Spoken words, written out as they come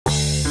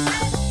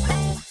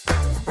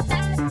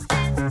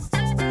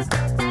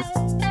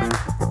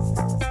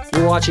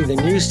You're watching The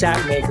New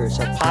Stack Makers,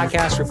 a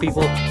podcast for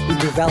people who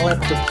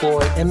develop,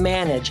 deploy, and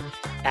manage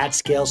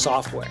at-scale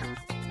software.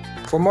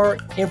 For more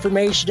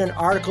information and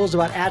articles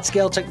about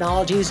at-scale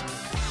technologies,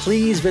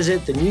 please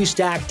visit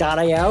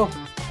thenewstack.io.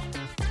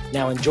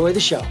 Now enjoy the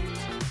show.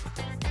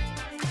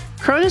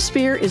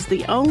 Chronosphere is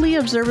the only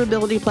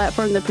observability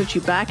platform that puts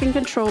you back in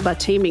control by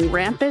taming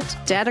rampant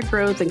data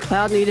growth and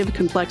cloud-native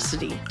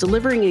complexity,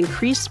 delivering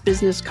increased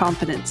business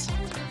confidence.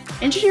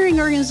 Engineering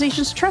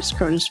organizations trust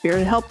Chronosphere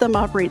to help them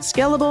operate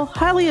scalable,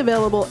 highly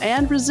available,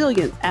 and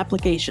resilient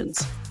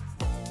applications.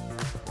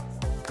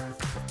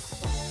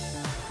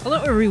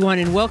 Hello, everyone,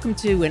 and welcome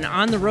to an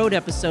on-the-road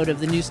episode of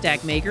the New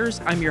Stack Makers.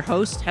 I'm your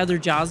host, Heather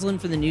Joslin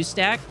from the New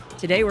Stack.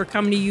 Today, we're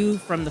coming to you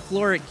from the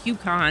floor at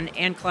KubeCon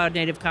and Cloud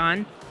Native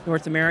Con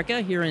North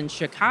America here in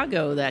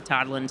Chicago, that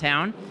toddling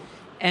town.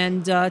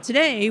 And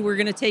today, we're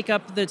going to take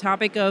up the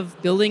topic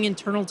of building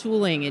internal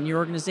tooling in your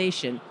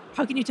organization.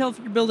 How can you tell if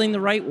you're building the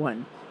right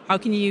one? How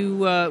can you?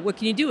 What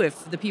can you do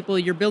if the people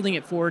you're building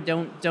it for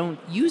don't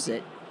use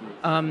it?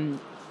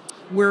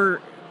 We're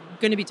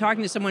going to be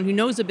talking to someone who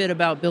knows a bit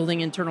about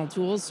building internal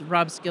tools,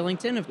 Rob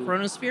Skillington of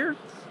Chronosphere.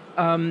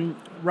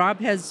 Rob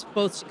has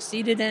both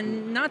succeeded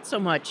and not so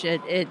much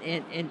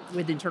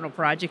with internal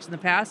projects in the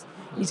past.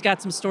 He's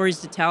got some stories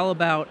to tell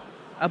about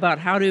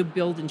how to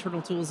build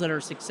internal tools that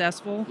are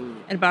successful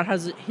and about how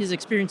his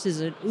experiences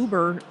at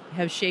Uber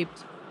have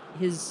shaped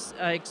his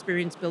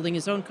experience building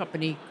his own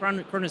company,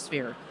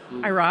 Chronosphere.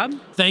 Hi, Rob.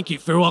 Thank you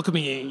for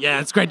welcoming me. Yeah,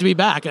 it's great to be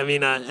back. I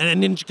mean,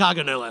 and in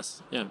Chicago, no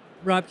less. Yeah.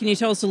 Rob, can you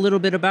tell us a little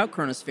bit about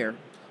Chronosphere?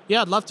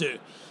 Yeah, I'd love to.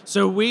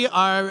 So we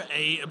are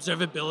a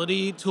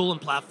observability tool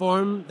and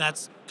platform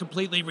that's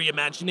completely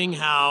reimagining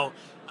how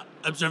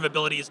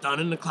observability is done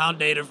in the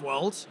cloud-native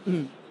world.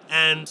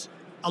 And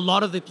a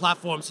lot of the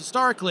platforms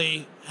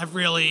historically have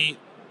really,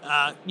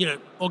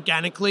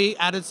 organically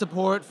added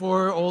support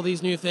for all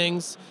these new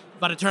things.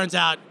 But it turns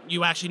out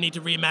you actually need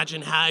to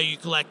reimagine how you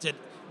collect it,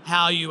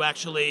 how you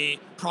actually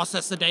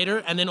process the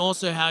data, and then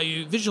also how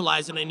you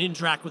visualize it and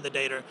interact with the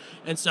data.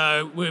 And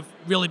so we've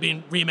really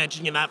been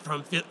reimagining that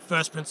from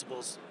first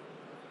principles.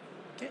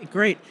 Okay,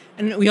 great.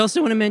 And we also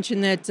want to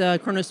mention that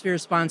Chronosphere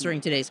is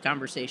sponsoring today's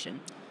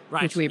conversation,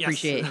 right, which we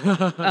appreciate.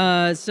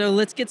 Yes. So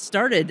let's get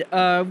started.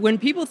 When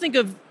people think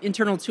of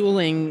internal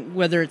tooling,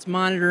 whether it's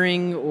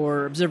monitoring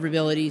or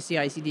observability,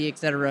 CI/CD, et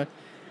cetera,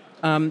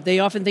 they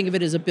often think of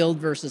it as a build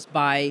versus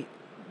buy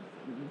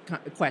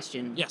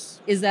question.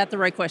 Yes. Is that the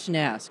right question to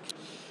ask?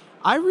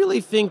 I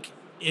really think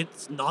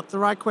it's not the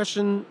right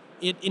question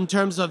in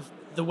terms of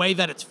the way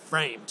that it's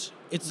framed.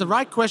 It's the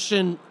right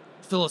question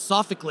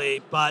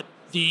philosophically, but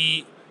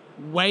the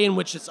way in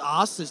which it's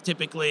asked is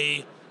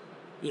typically,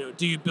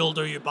 do you build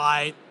or you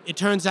buy? It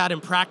turns out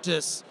in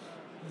practice,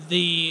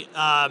 the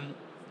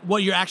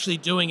what you're actually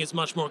doing is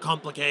much more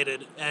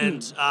complicated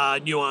and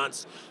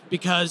nuanced,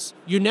 because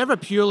you're never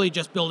purely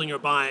just building or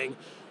buying.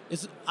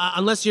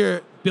 Unless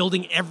you're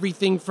building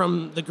everything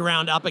from the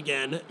ground up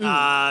again,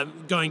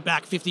 going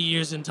back 50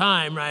 years in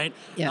time, right?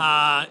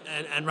 Yeah.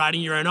 And writing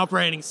your own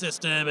operating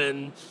system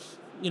and,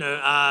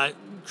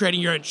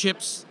 creating your own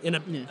chips.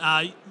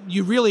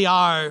 You really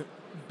are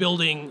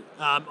building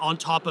on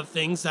top of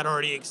things that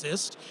already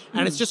exist.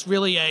 And it's just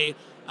really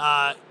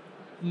a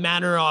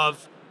matter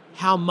of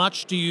how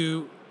much do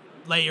you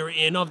layer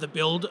in of the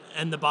build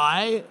and the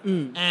buy.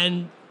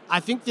 And I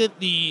think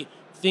that the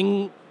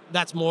thing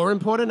that's more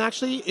important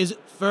actually is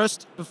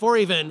first, before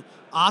even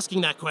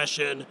asking that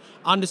question,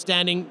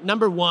 understanding,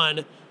 number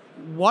one,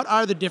 what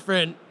are the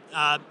different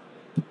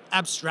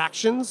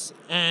abstractions?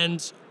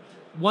 And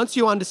once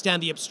you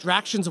understand the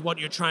abstractions of what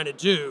you're trying to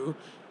do,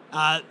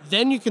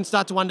 then you can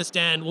start to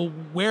understand, well,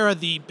 where are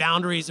the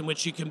boundaries in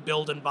which you can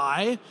build and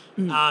buy,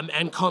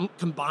 and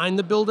combine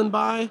the build and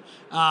buy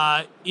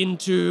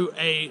into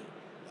a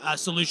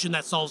solution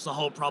that solves the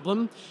whole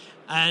problem.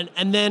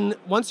 And then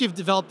once you've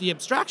developed the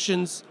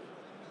abstractions,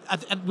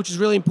 which is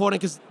really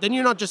important, because then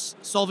you're not just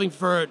solving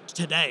for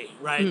today,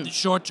 right? The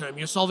short term.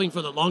 You're solving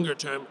for the longer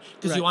term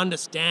because you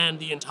understand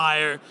the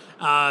entire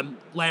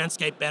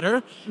landscape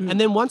better. And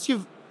then once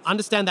you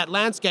understand that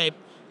landscape,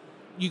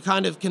 you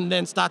kind of can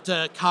then start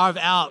to carve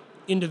out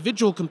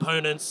individual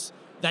components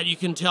that you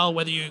can tell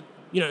whether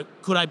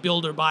could I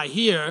build or buy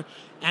here,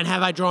 and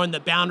have I drawn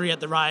the boundary at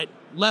the right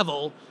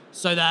level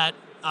so that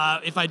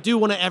if I do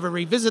want to ever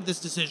revisit this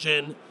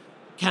decision,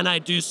 can I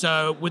do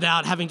so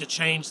without having to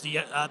change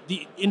the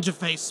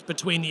interface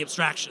between the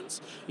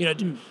abstractions?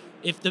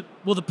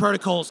 Will the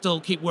protocol still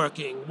keep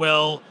working?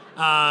 Will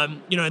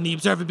in the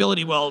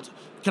observability world,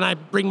 can I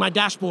bring my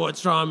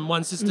dashboards from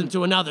one system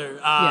to another?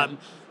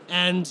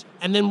 And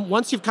then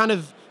once you've kind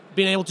of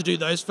been able to do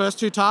those first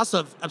two tasks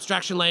of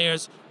abstraction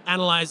layers,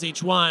 analyze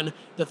each one,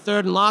 the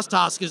third and last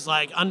task is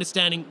like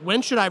understanding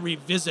when should I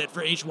revisit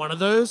for each one of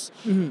those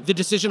the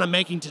decision I'm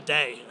making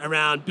today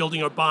around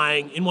building or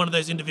buying in one of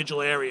those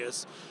individual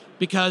areas.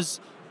 Because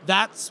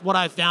that's what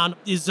I've found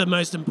is the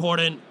most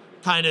important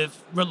kind of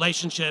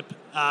relationship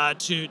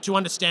to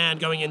understand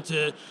going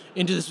into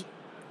this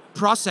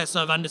process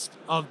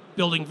of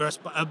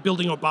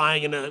building or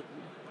buying in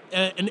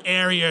an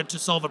area to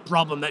solve a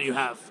problem that you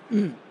have.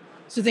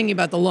 So thinking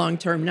about the long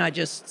term, not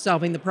just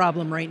solving the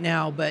problem right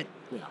now, but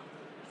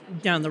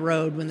down the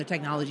road when the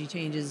technology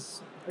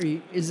changes,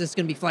 is this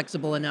going to be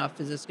flexible enough?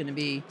 Is this going to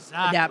be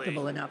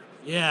adaptable enough?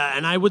 Yeah,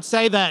 and I would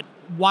say that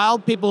while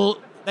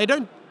people, they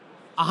don't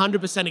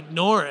 100%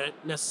 ignore it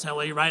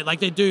necessarily, right? Like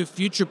they do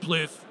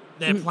future-proof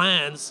their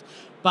plans,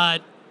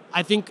 but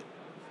I think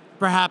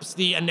perhaps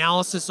the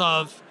analysis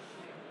of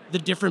the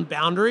different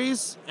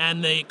boundaries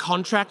and the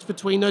contract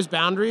between those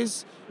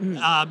boundaries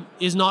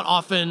is not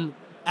often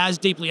as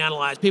deeply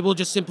analyzed. People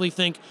just simply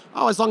think,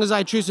 oh, as long as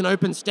I choose an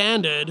open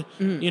standard,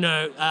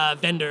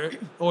 vendor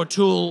or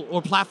tool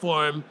or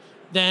platform,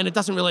 then it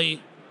doesn't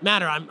really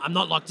matter. I'm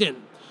not locked in.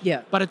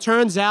 Yeah. But it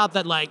turns out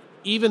that like,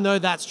 even though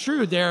that's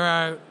true, there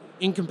are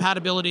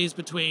incompatibilities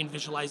between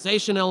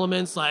visualization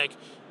elements. Like,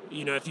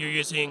 if you're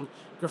using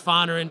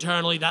Grafana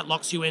internally, that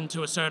locks you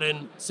into a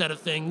certain set of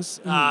things.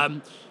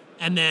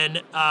 And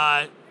then,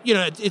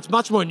 it's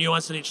much more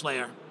nuanced at each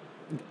layer.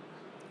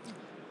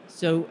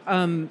 So,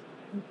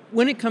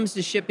 when it comes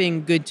to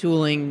shipping good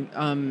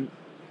tooling,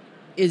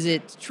 is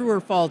it true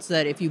or false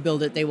that if you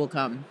build it, they will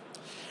come?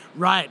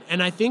 Right,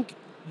 and I think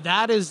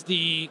that is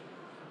the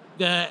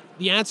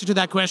answer to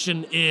that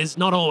question is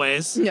not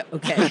always. Yeah.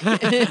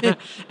 Okay.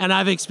 And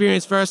I've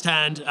experienced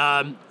firsthand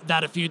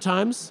that a few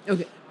times.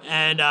 Okay.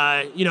 And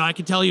I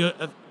can tell you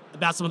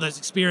about some of those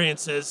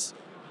experiences.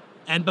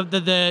 But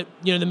the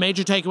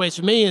major takeaways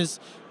for me is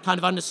kind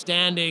of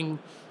understanding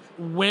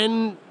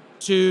when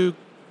to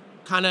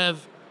kind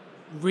of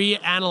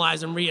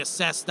reanalyze and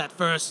reassess that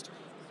first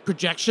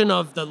projection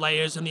of the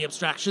layers and the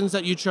abstractions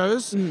that you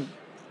chose.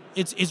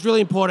 It's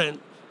really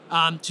important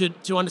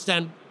to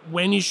understand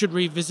when you should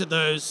revisit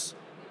those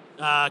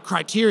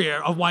criteria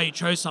of why you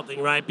chose something,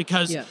 right?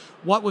 Because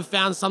what we've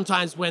found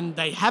sometimes when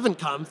they haven't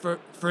come,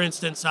 for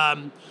instance,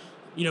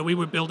 we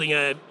were building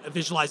a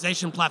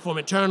visualization platform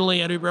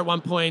internally at Uber at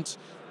one point,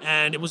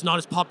 and it was not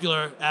as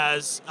popular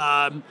as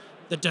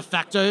the de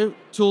facto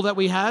tool that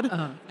we had.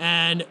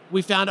 And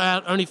we found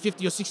out only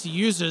 50 or 60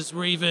 users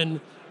were even,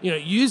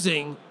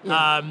 using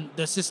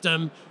the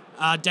system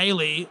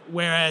daily,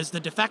 whereas the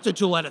de facto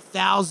tool had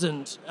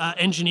 1,000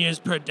 engineers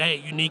per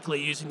day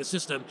uniquely using the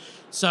system.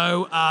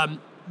 So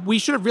we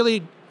should have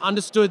really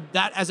understood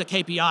that as a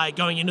KPI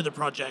going into the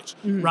project,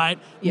 right?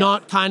 Yeah.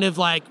 Not kind of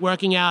like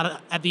working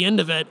out at the end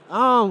of it,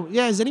 oh,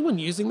 yeah, is anyone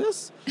using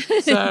this?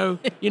 So,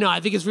 I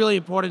think it's really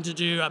important to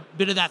do a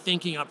bit of that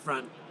thinking up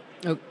front.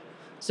 Okay.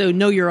 So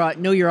know your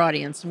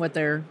audience and what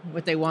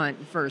they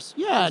want first.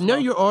 Yeah, know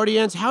your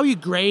audience. How are you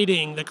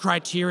grading the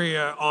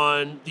criteria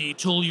on the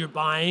tool you're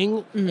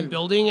buying and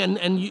building,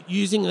 and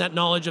using that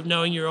knowledge of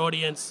knowing your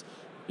audience?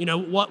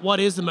 What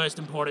is the most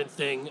important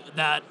thing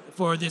that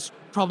for this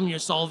problem you're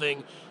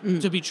solving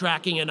to be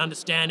tracking and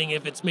understanding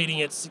if it's meeting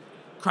its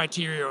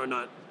criteria or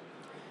not.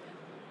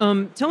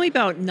 Tell me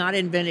about not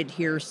invented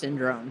here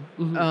syndrome.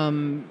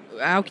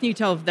 How can you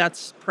tell if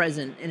that's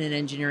present in an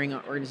engineering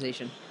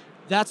organization?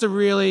 That's a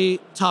really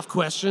tough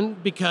question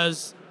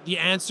because the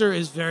answer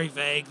is very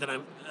vague that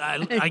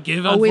I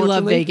give. Oh, we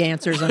love vague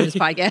answers on this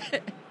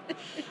podcast.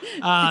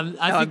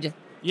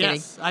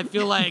 I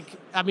feel like,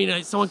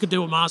 someone could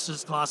do a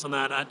master's class on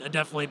that. I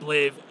definitely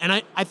believe. And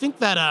I think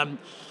that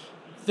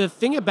the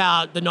thing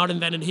about the not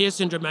invented here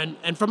syndrome,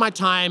 and from my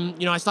time,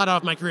 I started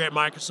off my career at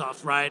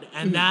Microsoft, right?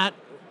 And that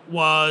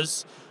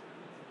was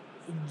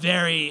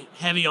very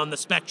heavy on the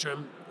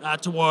spectrum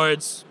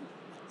towards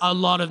a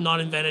lot of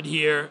not invented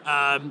here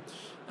kind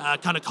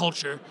of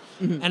culture.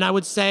 And I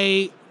would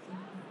say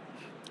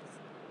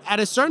at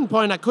a certain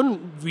point, I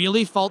couldn't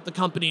really fault the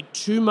company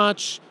too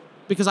much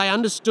because I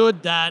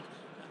understood that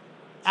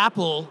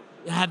Apple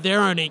had their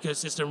own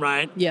ecosystem,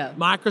 right? Yeah.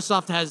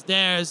 Microsoft has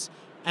theirs,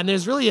 and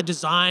there's really a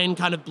design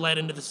kind of bled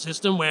into the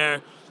system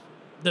where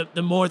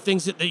the more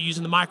things that they use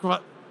in the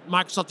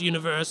Microsoft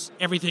universe,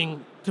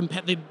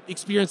 the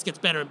experience gets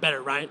better and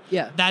better, right?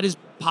 Yeah. That is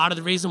part of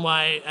the reason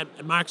why at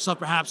Microsoft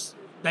perhaps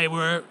they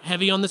were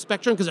heavy on the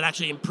spectrum because it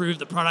actually improved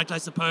the product, I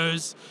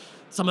suppose,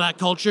 some of that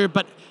culture.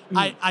 But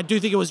I do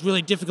think it was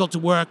really difficult to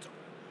work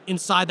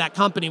inside that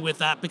company with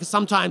that because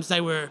sometimes they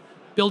were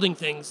building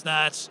things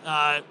that,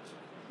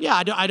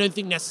 I don't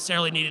think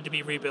necessarily needed to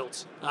be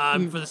rebuilt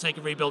for the sake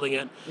of rebuilding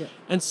it. Yeah.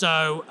 And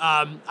so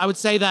I would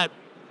say that,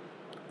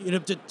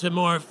 to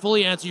more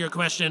fully answer your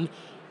question,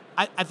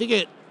 I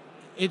think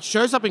it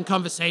shows up in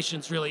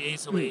conversations really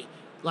easily.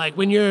 Like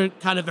when you're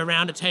kind of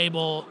around a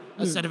table,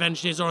 a set of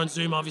engineers, or on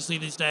Zoom, obviously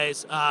these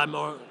days,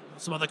 or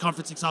some other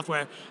conferencing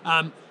software,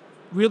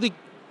 really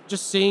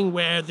just seeing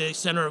where the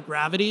center of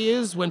gravity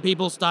is when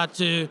people start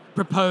to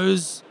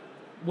propose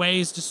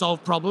ways to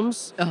solve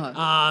problems.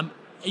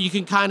 You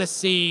can kind of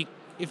see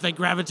if they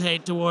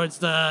gravitate towards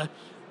the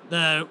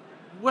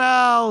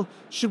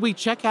should we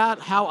check out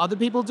how other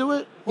people do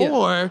it? Yeah.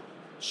 Or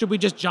should we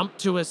just jump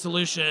to a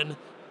solution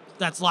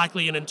that's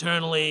likely an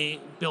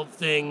internally built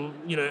thing,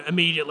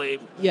 immediately?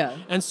 Yeah.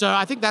 And so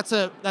I think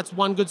that's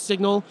one good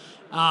signal.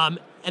 And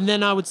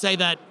then I would say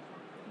that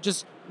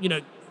just,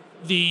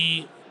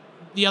 the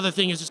other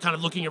thing is just kind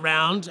of looking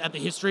around at the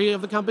history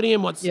of the company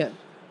and what's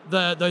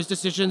those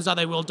decisions? Are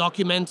they well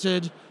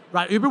documented?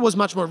 Right. Uber was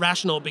much more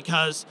rational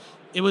because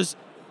it was,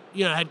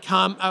 had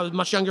come a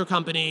much younger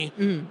company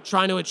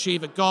trying to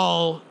achieve a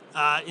goal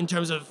in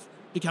terms of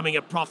becoming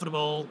a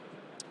profitable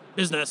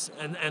business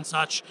and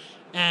such.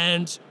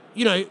 And,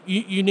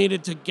 you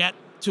needed to get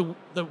to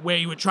where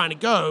you were trying to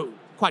go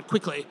quite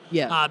quickly.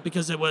 Yeah.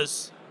 Because it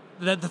was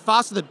the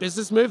faster the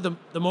business moved,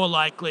 the more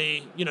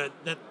likely,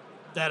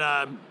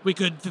 that we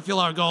could fulfill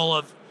our goal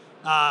of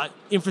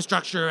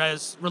infrastructure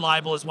as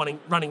reliable as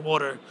running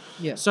water.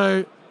 Yeah.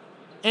 So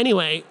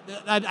anyway,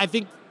 I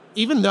think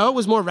even though it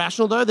was more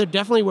rational, though, there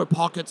definitely were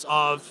pockets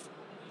of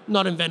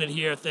not invented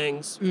here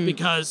things,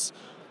 because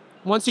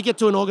once you get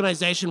to an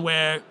organization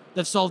where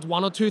they've solved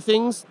one or two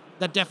things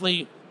that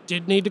definitely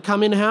did need to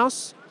come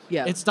in-house,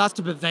 it starts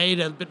to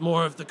pervade a bit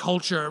more of the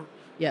culture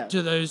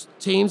to those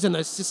teams and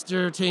those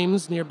sister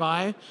teams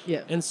nearby.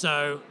 Yeah. And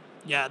so,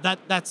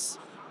 that's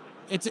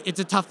it's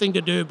a tough thing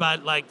to do,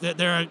 but like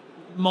there are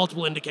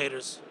multiple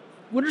indicators.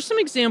 What are some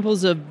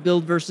examples of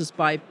build versus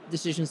buy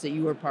decisions that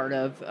you were part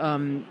of?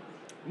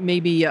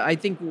 Maybe I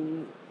think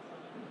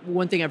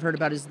one thing I've heard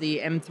about is the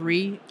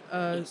M3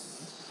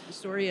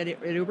 story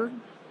at Uber.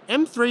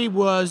 M3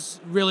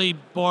 was really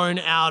born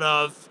out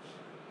of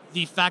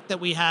the fact that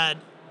we had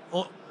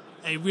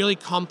a really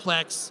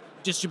complex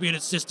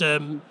distributed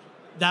system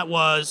that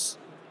was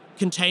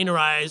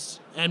containerized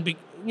and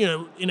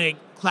in a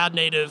cloud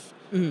native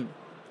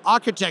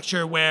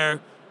architecture where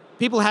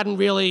people hadn't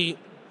really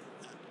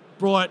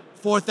brought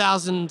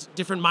 4,000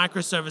 different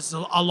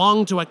microservices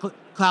along to a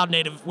cloud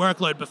native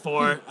workload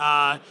before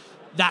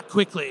that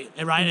quickly,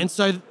 right? And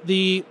so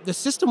the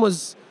system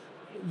was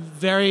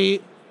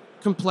very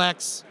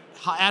complex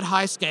at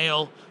high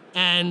scale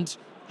and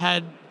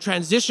had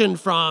transitioned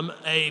from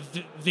a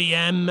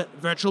VM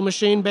virtual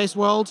machine based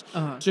world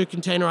to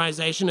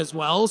containerization as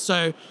well.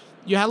 So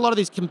you had a lot of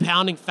these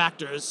compounding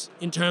factors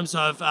in terms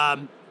of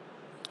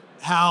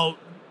how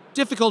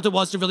difficult it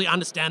was to really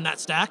understand that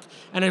stack,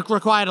 and it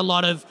required a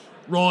lot of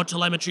raw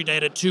telemetry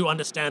data to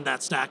understand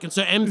that stack. And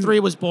so M3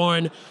 was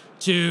born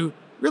to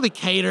really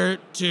cater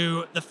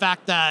to the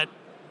fact that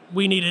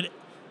we needed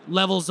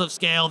levels of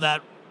scale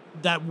that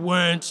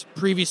weren't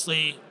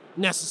previously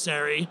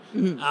necessary,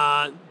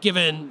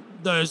 given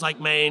those like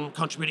main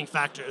contributing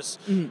factors.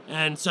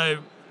 And so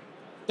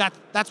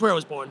that's where it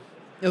was born.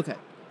 Okay.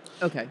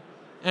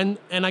 And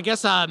I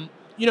guess to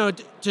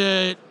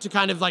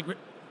kind of like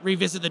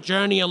revisit the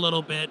journey a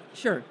little bit.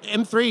 Sure.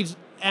 M3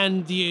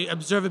 and the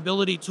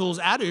observability tools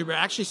at Uber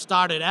actually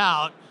started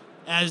out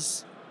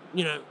as,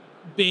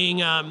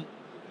 being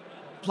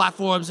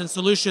platforms and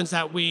solutions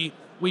that we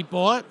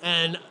bought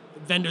and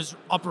vendors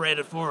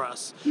operated for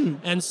us.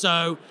 And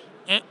so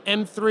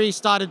M3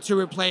 started to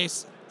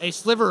replace a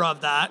sliver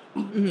of that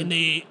in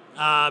the,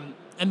 and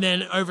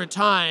then over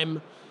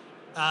time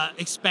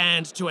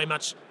expand to a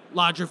much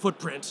larger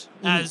footprint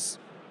as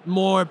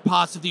more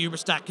parts of the Uber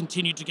stack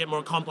continued to get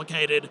more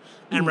complicated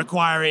and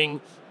requiring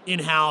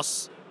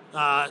in-house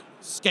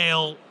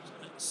scale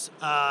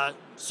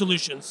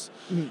solutions.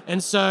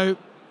 And so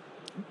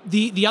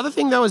the other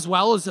thing though as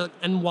well is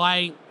and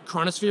why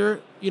Chronosphere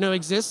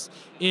exists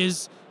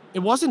is it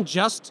wasn't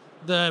just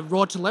the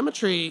raw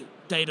telemetry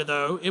data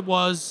though, it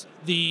was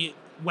the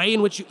way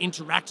in which you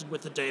interacted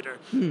with the data,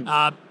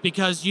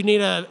 because you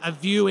need a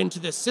view into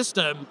this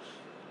system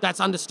that's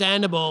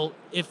understandable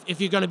if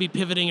you're going to be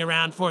pivoting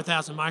around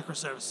 4,000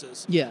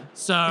 microservices. Yeah.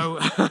 So,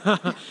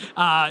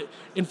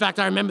 in fact,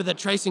 I remember the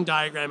tracing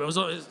diagram.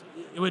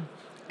 It would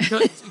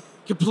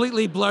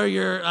completely blow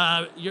your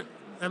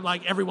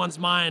like everyone's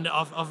mind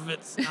off of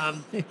its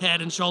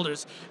head and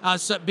shoulders.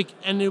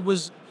 It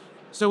was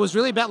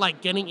really about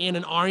like getting in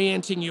and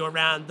orienting you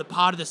around the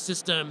part of the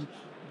system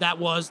that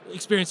was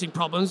experiencing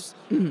problems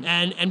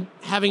and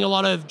having a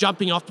lot of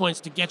jumping off points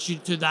to get you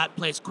to that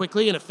place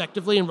quickly and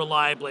effectively and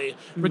reliably,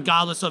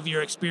 regardless of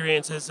your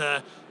experience as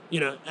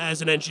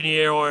as an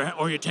engineer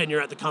or your tenure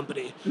at the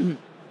company.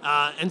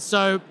 And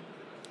so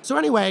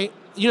anyway,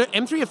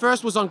 M3 at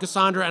first was on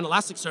Cassandra and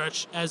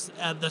Elasticsearch as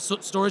the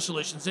storage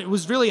solutions. It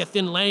was really a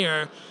thin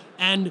layer,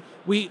 and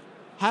we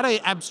had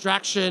an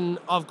abstraction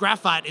of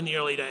graphite in the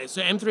early days.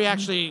 So M3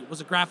 actually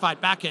was a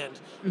graphite backend.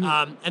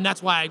 And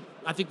that's why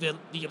I think the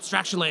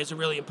abstraction layers are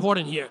really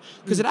important here,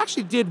 because it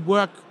actually did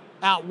work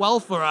out well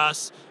for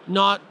us,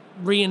 not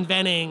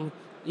reinventing,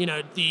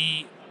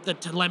 the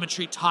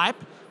telemetry type.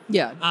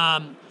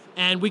 Yeah.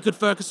 And we could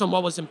focus on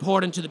what was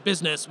important to the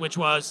business, which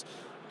was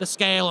the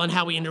scale and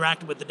how we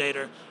interacted with the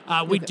data.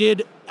 We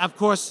did, of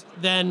course,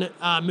 then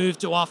move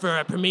to offer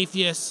a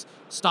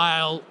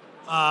Prometheus-style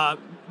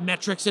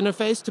metrics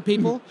interface to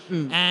people,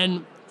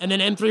 and then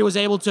M3 was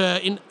able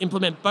to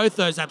implement both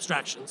those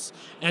abstractions,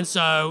 and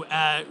so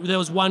there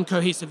was one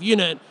cohesive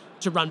unit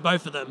to run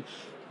both of them.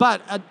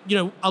 But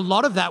a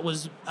lot of that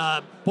was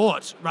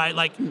bought, right?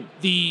 Like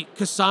the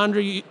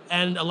Cassandra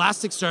and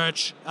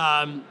Elasticsearch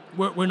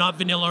were not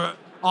vanilla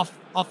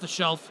off the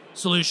shelf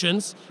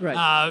solutions.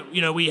 Right.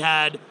 We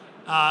had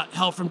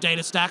help from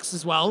data stacks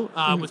as well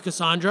with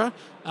Cassandra.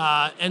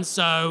 And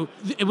so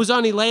it was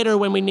only later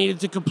when we needed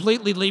to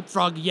completely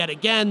leapfrog yet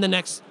again the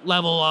next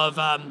level of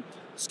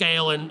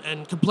scale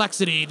and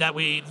complexity that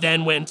we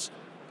then went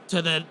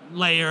to the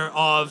layer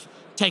of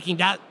taking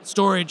that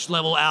storage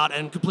level out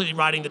and completely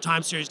writing the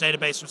time series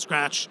database from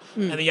scratch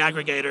and the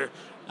aggregator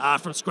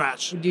from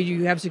scratch. Did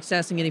you have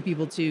success in getting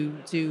people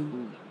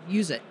to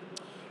use it?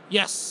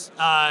 Yes.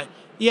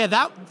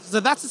 So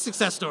that's a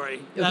success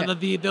story.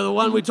 Okay. The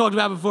one we talked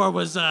about before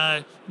was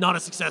not a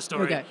success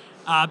story. Okay.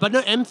 But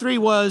no, M3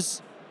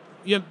 was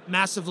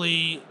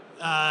massively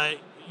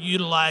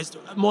utilized.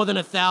 More than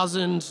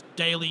 1,000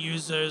 daily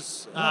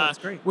users that's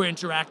great. were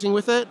interacting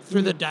with it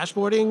through the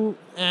dashboarding,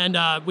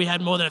 and we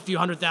had more than a few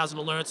 100,000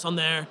 alerts on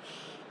there.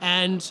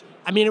 And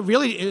I mean, it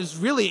was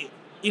really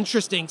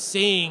interesting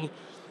seeing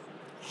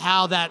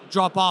how that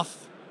drop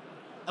off,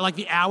 like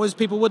the hours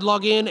people would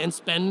log in and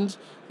spend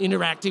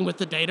interacting with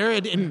the data.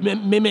 It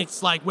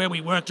mimics like where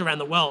we worked around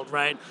the world,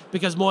 right?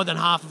 Because more than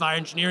half of our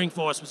engineering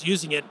force was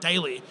using it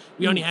daily.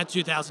 We only had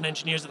 2,000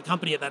 engineers at the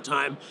company at that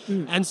time.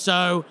 And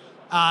so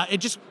it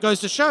just goes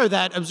to show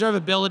that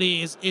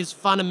observability is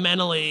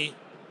fundamentally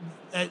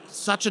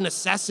such a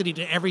necessity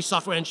to every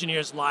software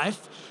engineer's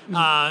life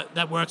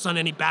that works on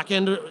any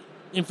back-end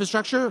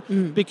infrastructure,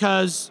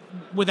 because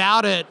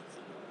without it,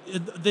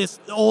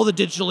 all the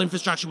digital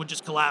infrastructure would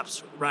just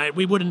collapse, right?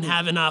 We wouldn't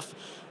have enough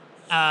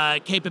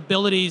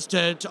capabilities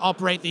to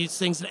operate these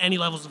things at any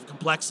levels of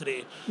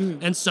complexity.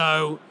 And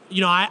so,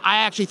 I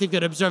actually think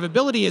that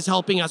observability is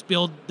helping us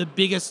build the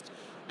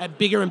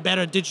bigger and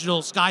better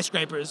digital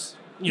skyscrapers,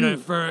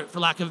 for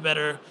lack of a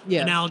better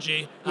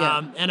analogy.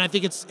 And I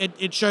think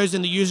it shows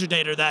in the user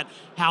data that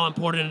how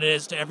important it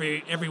is to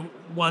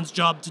everyone's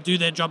job to do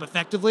their job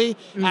effectively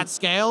at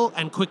scale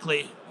and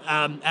quickly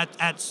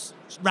at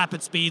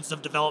rapid speeds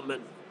of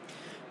development.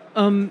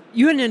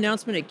 You had an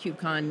announcement at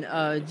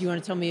KubeCon. Do you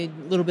want to tell me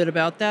a little bit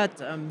about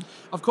that?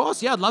 Of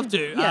course, yeah, I'd love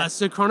to. Yeah.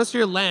 So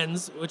Chronosphere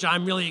Lens, which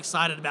I'm really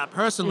excited about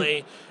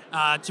personally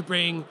to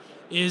bring,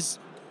 is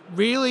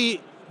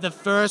really the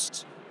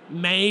first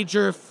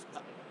major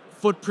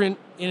footprint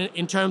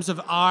in terms of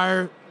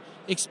our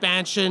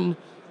expansion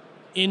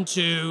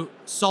into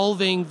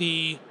solving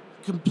the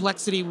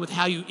complexity with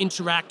how you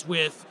interact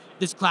with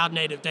this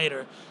cloud-native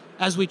data.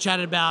 As we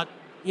chatted about,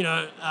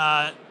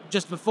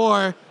 just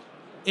before,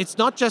 it's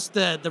not just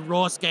the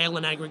raw scale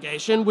and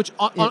aggregation, which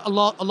a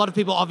lot of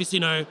people obviously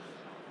know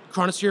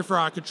Chronosphere for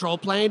our control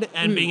plane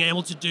and being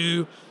able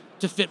to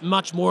fit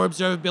much more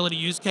observability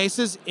use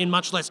cases in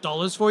much less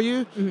dollars for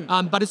you.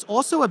 But it's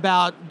also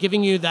about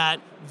giving you that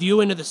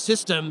view into the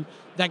system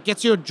that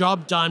gets your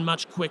job done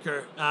much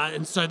quicker.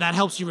 And so that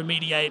helps you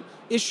remediate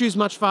issues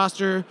much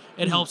faster.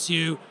 It helps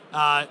you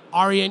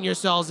orient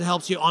yourselves. It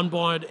helps you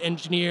onboard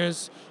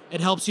engineers. It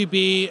helps you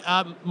be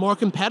more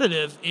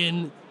competitive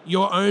in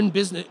your own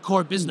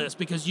core business,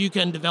 because you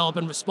can develop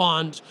and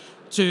respond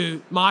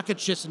to market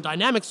shifts and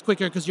dynamics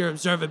quicker because your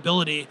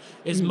observability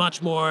is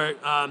much more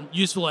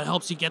useful. It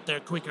helps you get there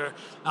quicker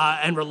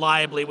and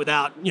reliably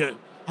without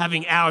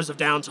having hours of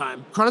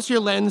downtime. Chronosphere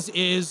Lens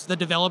is the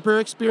developer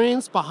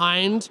experience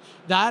behind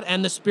that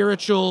and the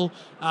spiritual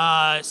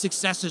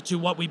successor to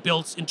what we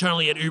built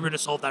internally at Uber to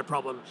solve that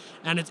problem.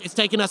 And it's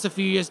taken us a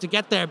few years to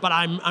get there, but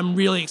I'm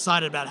really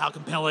excited about how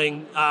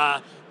compelling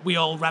we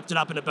all wrapped it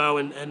up in a bow,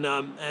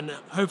 and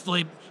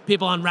hopefully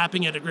people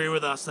unwrapping it agree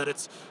with us that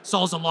it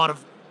solves a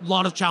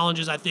lot of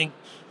challenges, I think,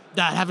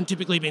 that haven't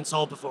typically been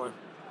solved before.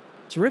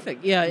 Terrific.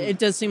 Yeah, it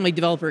does seem like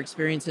developer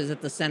experience is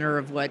at the center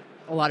of what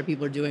a lot of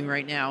people are doing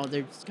right now.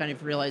 They just kind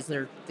of realize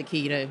they're the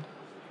key to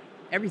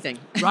everything.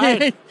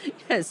 Right.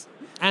 Yes.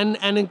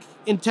 And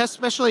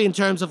especially in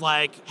terms of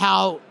like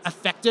how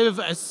effective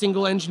a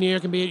single engineer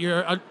can be at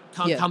your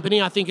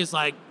company, I think is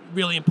like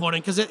really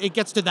important, because it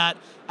gets to that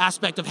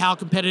aspect of how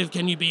competitive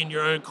can you be in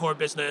your own core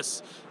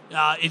business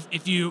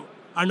if you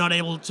are not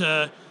able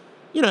to,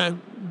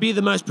 be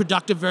the most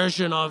productive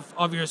version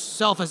of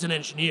yourself as an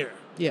engineer.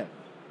 Yeah.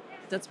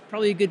 That's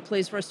probably a good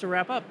place for us to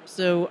wrap up.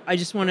 So I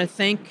just want to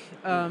thank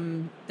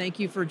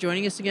you for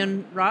joining us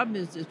again, Rob.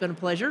 It's been a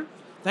pleasure.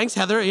 Thanks,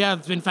 Heather. Yeah,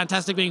 it's been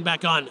fantastic being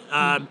back on.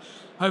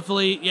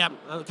 Hopefully,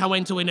 I can't wait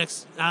until we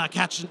next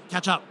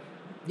catch up.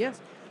 Yes.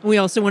 We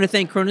also want to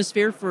thank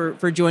Chronosphere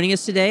for joining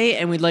us today,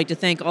 and we'd like to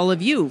thank all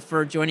of you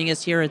for joining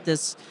us here at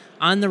this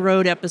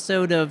on-the-road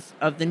episode of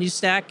the New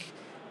Stack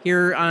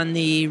here on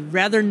the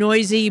rather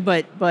noisy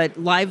but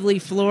lively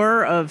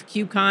floor of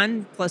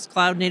KubeCon plus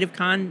Cloud Native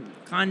Con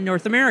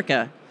North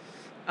America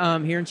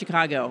here in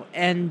Chicago.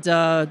 And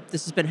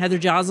this has been Heather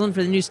Joslin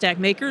for the New Stack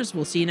Makers.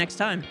 We'll see you next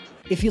time.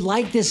 If you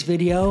like this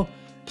video,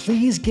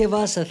 please give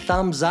us a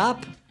thumbs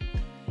up.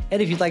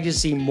 And if you'd like to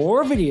see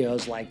more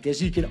videos like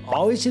this, you can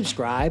always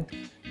subscribe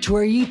to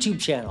our YouTube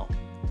channel.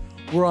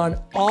 We're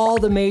on all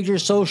the major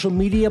social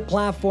media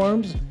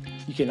platforms.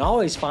 You can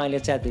always find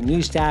us at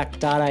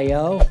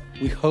thenewstack.io.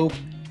 We hope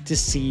to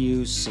see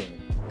you soon.